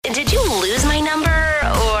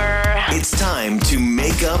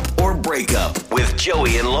Makeup or Breakup with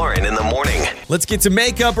Joey and Lauren in the morning. Let's get to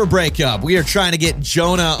makeup or breakup. We are trying to get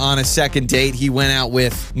Jonah on a second date. He went out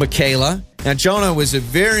with Mikayla. Now, Jonah was a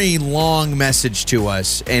very long message to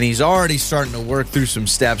us, and he's already starting to work through some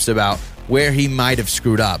steps about where he might have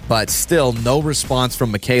screwed up, but still no response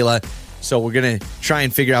from Mikayla. So we're going to try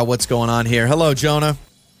and figure out what's going on here. Hello, Jonah.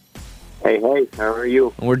 Hey, how are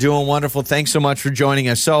you? We're doing wonderful. Thanks so much for joining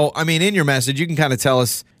us. So, I mean, in your message, you can kind of tell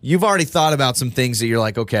us, you've already thought about some things that you're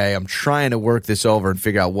like, okay, I'm trying to work this over and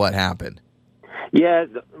figure out what happened. Yeah,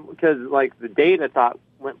 because, like, the date I thought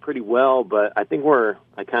went pretty well, but I think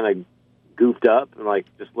I kind of goofed up, and, like,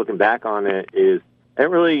 just looking back on it is I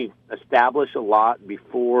didn't really establish a lot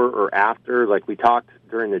before or after. Like, we talked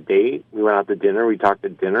during the date. We went out to dinner. We talked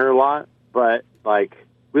at dinner a lot, but, like,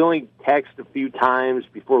 we only texted a few times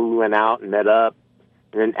before we went out and met up,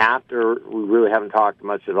 and then after, we really haven't talked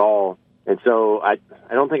much at all. And so I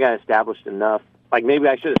don't think I established enough. Like, maybe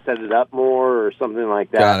I should have set it up more or something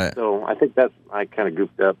like that. Got it. So I think I kind of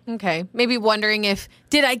goofed up. Okay. Maybe wondering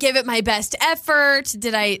did I give it my best effort?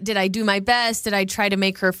 Did I do my best? Did I try to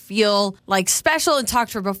make her feel, like, special and talk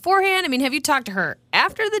to her beforehand? I mean, have you talked to her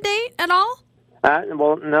after the date at all?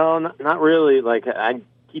 Well, no, not really. Like, I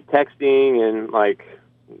keep texting and, like,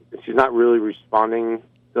 she's not really responding,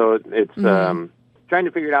 so it's trying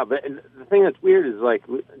to figure it out. But the thing that's weird is, like,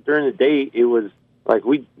 during the date, it was like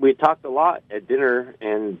we talked a lot at dinner,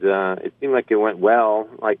 and it seemed like it went well.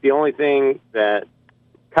 Like, the only thing that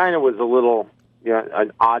kind of was a little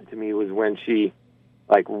odd to me was when she,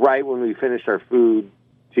 like, right when we finished our food,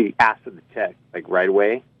 she asked for the check, like, right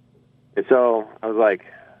away. And so I was like,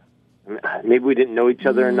 maybe we didn't know each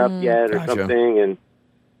other enough yet or something, and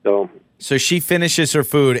So she finishes her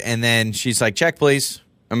food, and then she's like, check, please.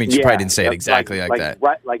 I mean, she probably didn't say it exactly like that.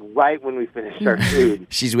 Right when we finished our food.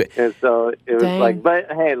 And so it was like, but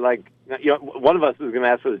hey, like, one of us was going to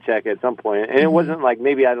ask for the check at some point. And it wasn't like,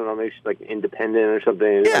 maybe, I don't know, maybe she's like independent or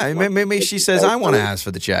something. Yeah, maybe she says, I want to ask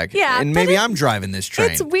for the check. Yeah. And maybe I'm driving this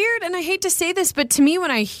train. It's weird, and I hate to say this, but to me,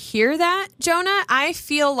 when I hear that, Jonah, I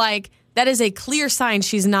feel like that is a clear sign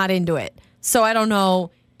she's not into it. So I don't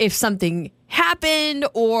know if something happened,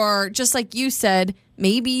 or just like you said,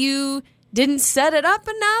 maybe you didn't set it up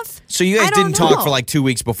enough. So you guys didn't talk for like 2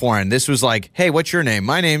 weeks beforehand. This was like, hey, what's your name?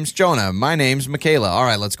 My name's Jonah. My name's Mikayla. All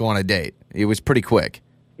right, let's go on a date. It was pretty quick.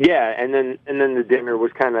 Yeah, and then the dinner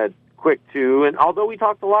was kind of quick too. And although we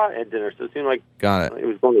talked a lot at dinner, so it seemed like it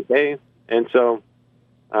was going okay. And so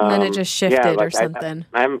and then it just shifted or something.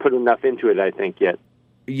 I haven't put enough into it, I think, yet.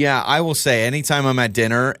 Yeah, I will say, anytime I'm at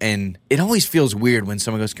dinner, and it always feels weird when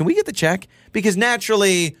someone goes, can we get the check? Because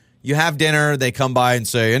naturally, you have dinner, they come by and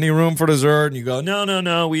say, any room for dessert? And you go,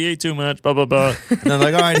 no, we ate too much, blah, blah, blah. And they're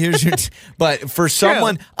like, all right, here's your... But for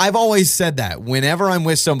someone, I've always said that. Whenever I'm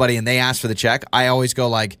with somebody and they ask for the check, I always go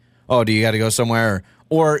like, oh, do you got to go somewhere?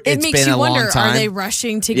 Or it's been a long time. It makes you wonder, are they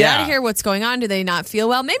rushing to get out of here? What's going on? Do they not feel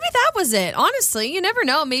well? Maybe that was it. Honestly, you never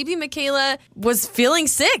know. Maybe Mikayla was feeling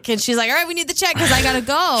sick, and she's like, all right, we need the check because I got to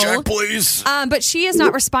go. Check, please. But she has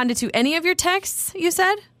not responded to any of your texts, you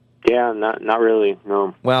said? Yeah, not really,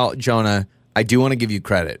 no. Well, Jonah, I do want to give you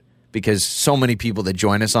credit, because so many people that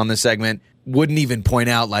join us on this segment wouldn't even point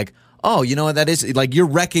out, like, oh, you know what that is? Like, you're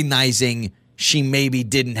recognizing she maybe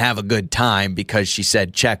didn't have a good time because she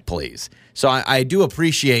said, check, please. So I do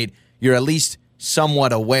appreciate you're at least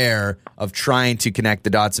somewhat aware of trying to connect the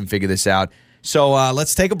dots and figure this out. So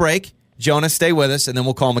let's take a break. Jonah, stay with us, and then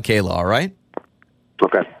we'll call Mikayla, all right?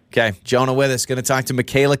 Okay, Jonah with us. Going to talk to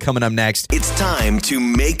Mikayla coming up next. It's time to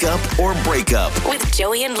make up or break up with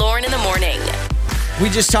Joey and Lauren in the morning. We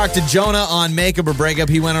just talked to Jonah on Makeup or Breakup.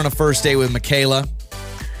 He went on a first date with Mikayla.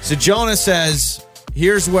 So Jonah says,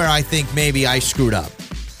 here's where I think maybe I screwed up.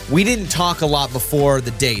 We didn't talk a lot before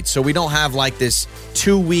the date, so we don't have like this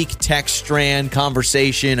 2-week text strand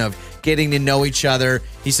conversation of getting to know each other.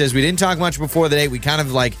 He says we didn't talk much before the date. We kind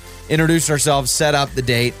of like introduced ourselves, set up the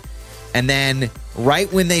date, and then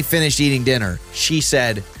right when they finished eating dinner, she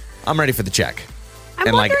said, I'm ready for the check.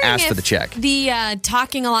 I'm like asked for the check. The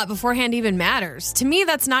talking a lot beforehand even matters. To me,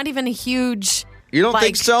 that's not even a huge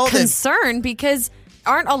think so? concern, because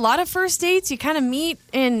aren't a lot of first dates you kind of meet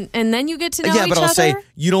and then you get to know each other? Yeah, but I'll say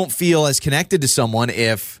you don't feel as connected to someone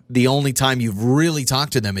if the only time you've really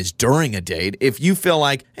talked to them is during a date. If you feel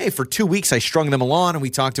like, hey, for 2 weeks I strung them along and we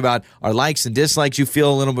talked about our likes and dislikes, you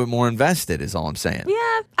feel a little bit more invested is all I'm saying.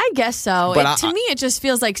 Yeah, I guess so. But to me, it just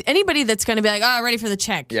feels like anybody that's going to be like, ready for the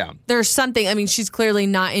check. Yeah. There's something, I mean, she's clearly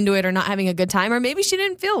not into it or not having a good time, or maybe she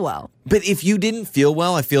didn't feel well. But if you didn't feel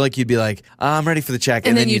well, I feel like you'd be like, I'm ready for the check.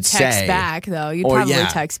 And then you'd you'd text say, back, though. You'd or, probably yeah.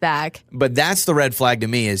 text back. But that's the red flag to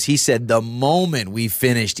me is he said the moment we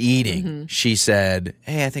finished eating, she said,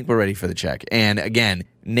 hey, I think we're ready for the check. And again,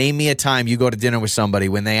 name me a time you go to dinner with somebody.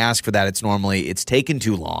 When they ask for that, it's taken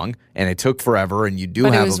too long and it took forever and you do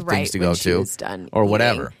But it have was things right to when go she to was done or eating.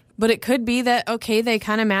 whatever. But it could be that, okay, they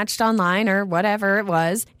kind of matched online or whatever it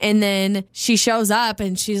was. And then she shows up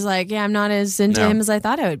and she's like, yeah, I'm not as into him as I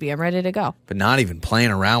thought I would be. I'm ready to go. But not even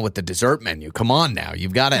playing around with the dessert menu. Come on now.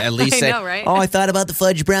 You've got to at least I say, know, right? oh, I thought about the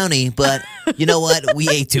fudge brownie, but you know what? We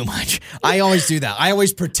ate too much. I always do that. I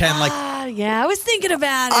always pretend like, Yeah, I was thinking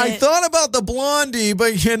about it. I thought about the blondie,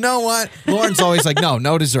 but you know what? Lauren's always like,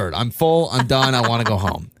 no dessert. I'm full. I'm done. I want to go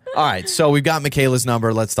home. All right. So we've got Mikayla's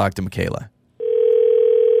number. Let's talk to Mikayla.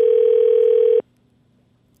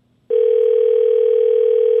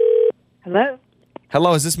 Hello?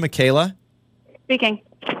 Hello. Is this Mikayla? Speaking.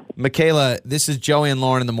 Mikayla, this is Joey and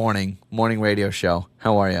Lauren in the morning radio show.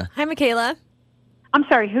 How are you? Hi, Mikayla. I'm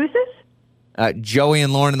sorry, who's this? Joey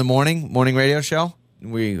and Lauren in the morning radio show.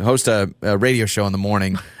 We host a radio show in the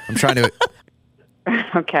morning. I'm trying to...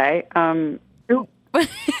 Okay.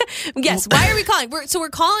 Yes. Why are we calling? We're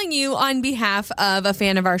calling you on behalf of a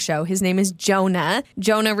fan of our show. His name is Jonah.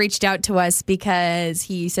 Jonah reached out to us because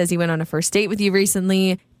he says he went on a first date with you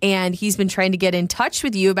recently, and he's been trying to get in touch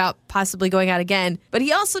with you about possibly going out again. But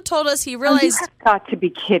he also told us he realized... You have got to be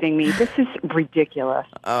kidding me. This is ridiculous.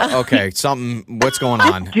 Okay, what's going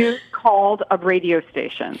on? Dude called a radio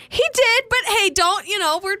station. He did, but hey, don't,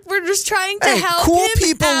 we're just trying to help cool him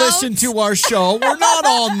people out. listen to our show. We're not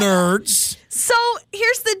all nerds. So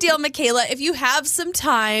here's the deal, Mikayla. If you have some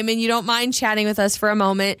time and you don't mind chatting with us for a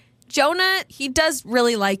moment, Jonah, he does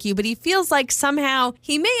really like you, but he feels like somehow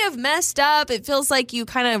he may have messed up. It feels like you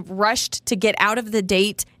kind of rushed to get out of the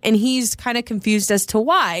date, and he's kind of confused as to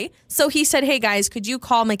why. So he said, hey, guys, could you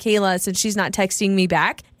call Mikayla since she's not texting me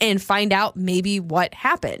back and find out maybe what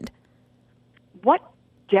happened? What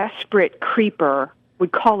desperate creeper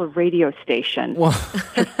would call a radio station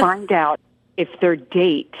to find out if their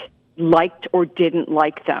date liked or didn't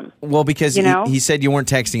like them? Well, because he said you weren't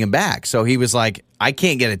texting him back. So he was like, I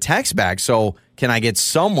can't get a text back. So can I get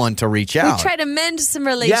someone to reach out? We try to mend some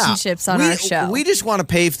relationships on our show. We just want to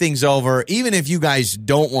pave things over. Even if you guys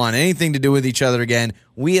don't want anything to do with each other again,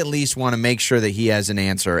 we at least want to make sure that he has an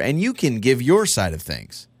answer. And you can give your side of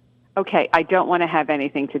things. Okay, I don't want to have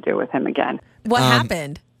anything to do with him again. What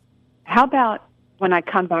happened? How about when I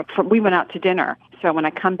come back we went out to dinner. So when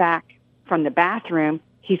I come back from the bathroom,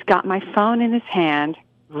 he's got my phone in his hand,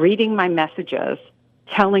 reading my messages,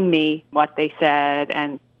 telling me what they said.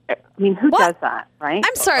 And I mean, who does that, right?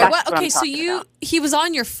 I'm sorry. That's What? I'm Okay, so talking about. he was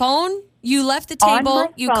on your phone. You left the On table. my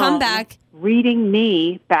You phone, come back. reading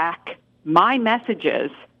me back my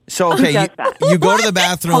messages. So, Who okay, does that? you go to the Total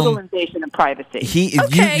bathroom. invasion of privacy.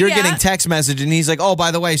 You're getting text message, and he's like, oh,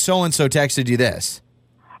 by the way, so-and-so texted you this.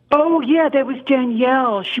 Oh, yeah, that was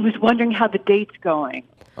Danielle. She was wondering how the date's going.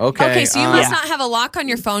 Okay, so you must not have a lock on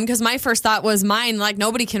your phone, because my first thought was mine. Like,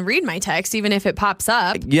 nobody can read my text, even if it pops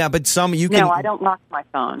up. Yeah, but you can. No, I don't lock my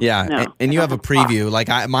phone. Yeah, no, and you have a preview. Like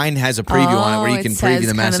mine has a preview on it where you can preview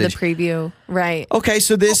the message. Kind of the preview, right? Okay,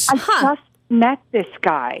 so this. I just met this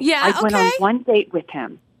guy. Yeah, I went on one date with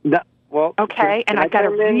him. No, well, Okay, and I got a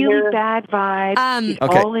really bad vibe. He's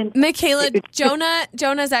Okay. all in. Mikayla,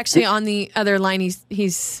 Jonah's actually on the other line.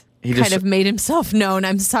 He's kind of made himself known.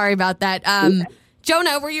 I'm sorry about that.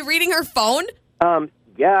 Jonah, were you reading her phone?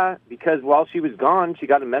 Yeah, because while she was gone, she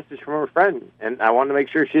got a message from her friend, and I wanted to make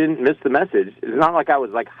sure she didn't miss the message. It's not like I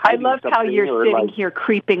was like I hiding loved how something you're or, sitting like, here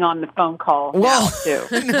creeping on the phone call now, too.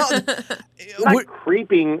 I'm not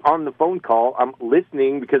creeping on the phone call. I'm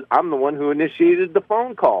listening because I'm the one who initiated the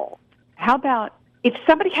phone call. How about if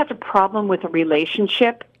somebody has a problem with a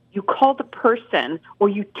relationship, you call the person or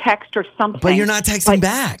you text or something. But you're not texting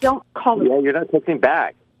back. Don't call Yeah, you're not texting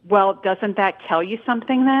back. Well, doesn't that tell you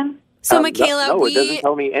something then? So, Mikayla, no, it doesn't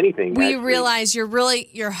tell me anything. We actually. realize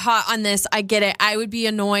you're hot on this. I get it. I would be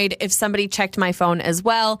annoyed if somebody checked my phone as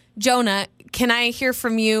well. Jonah, can I hear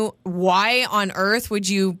from you? Why on earth would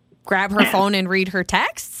you grab her phone and read her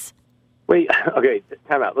texts? Wait, okay,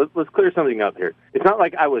 time out. Let's clear something up here. It's not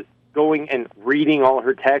like I was going and reading all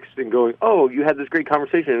her texts and going, oh, you had this great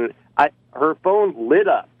conversation. Her phone lit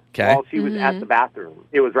up while she was at the bathroom.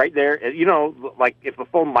 It was right there. You know, like if a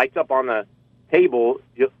phone lights up on the table,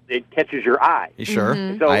 it catches your eye. You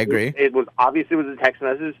sure? So I agree. It was obviously it was a text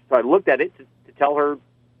message, so I looked at it to tell her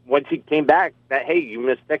when she came back that, hey, you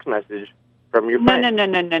missed text message from your friend. No.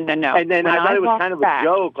 And then I thought it was kind of a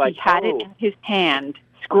joke. Like, he had it in his hand,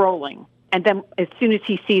 scrolling. And then as soon as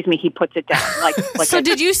he sees me, he puts it down. Like So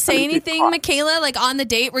did you say anything, Mikayla, like on the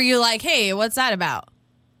date where you're like, hey, what's that about?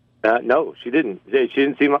 No, she didn't. She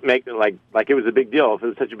didn't seem like it was a big deal. If it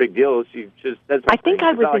was such a big deal, she just said something. I think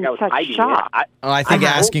I It's was not in like such hiding shock. it. I think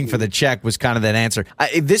asking for the check was kind of that answer.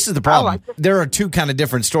 This is the problem. There are two kind of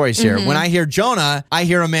different stories here. When I hear Jonah, I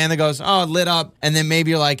hear a man that goes, "Oh, it lit up," and then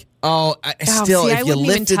maybe you're like, "Oh, still, see, if you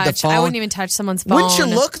lifted the phone, I wouldn't even touch someone's phone. Wouldn't you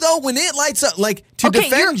look though when it lights up? Like to Okay,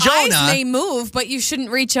 defend your Jonah, eyes may move, but you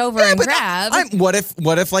shouldn't reach over and but grab. what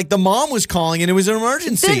if like the mom was calling and it was an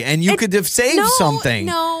emergency and you could have saved something?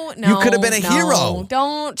 No, you could have been a hero.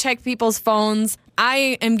 Don't check people's phones.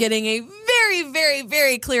 I am getting a very, very,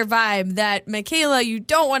 very clear vibe that Mikayla, you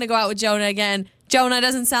don't want to go out with Jonah again. Jonah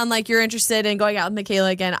doesn't sound like you're interested in going out with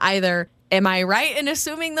Mikayla again either. Am I right in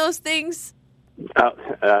assuming those things? Yeah,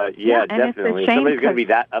 and it's a definitely. shame Somebody's going to be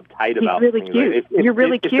that uptight he's about really things. cute. If You're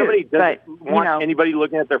really cute, somebody doesn't but, want anybody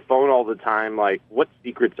looking at their phone all the time, like, what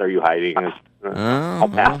secrets are you hiding? I'll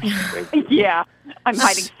pass. Yeah, I'm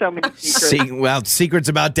hiding so many secrets. Secrets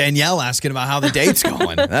about Danielle asking about how the date's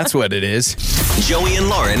going. That's what it is. Joey and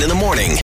Lauren in the morning.